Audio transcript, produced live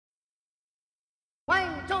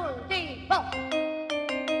2, 3, 4.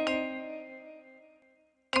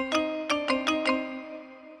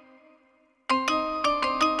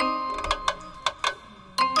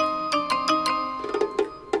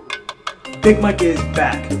 Big Mike is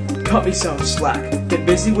back. Cut me some slack. Been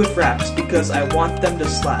busy with raps because I want them to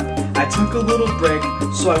slap. I took a little break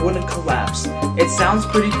so I wouldn't collapse. It sounds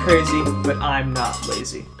pretty crazy, but I'm not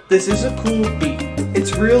lazy. This is a cool beat.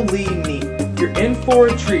 It's really neat. You're in for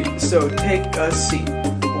a treat, so take a seat.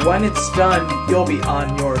 When it's done, you'll be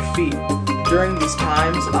on your feet. During these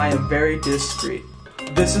times, I am very discreet.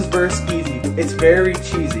 This is verse easy. It's very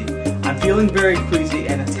cheesy. I'm feeling very queasy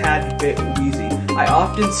and a tad bit wheezy. I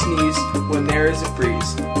often sneeze when there is a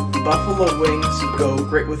breeze. Buffalo wings go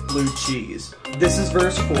great with blue cheese. This is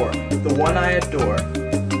verse 4, the one I adore.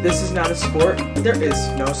 This is not a sport, there is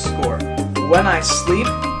no score. When I sleep,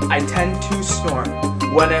 I tend to snore.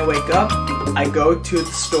 When I wake up, I go to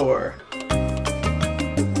the store.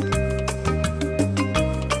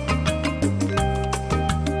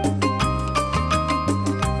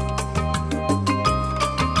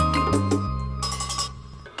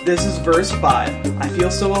 This is verse 5, I feel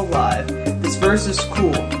so alive. This verse is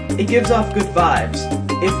cool, it gives off good vibes.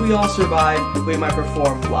 If we all survive, we might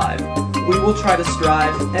perform live. We will try to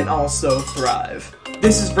strive and also thrive.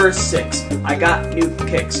 This is verse 6, I got new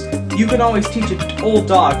kicks. You can always teach an old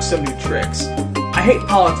dog some new tricks. I hate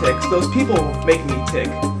politics, those people make me tick.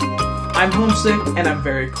 I'm homesick and I'm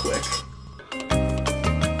very quick.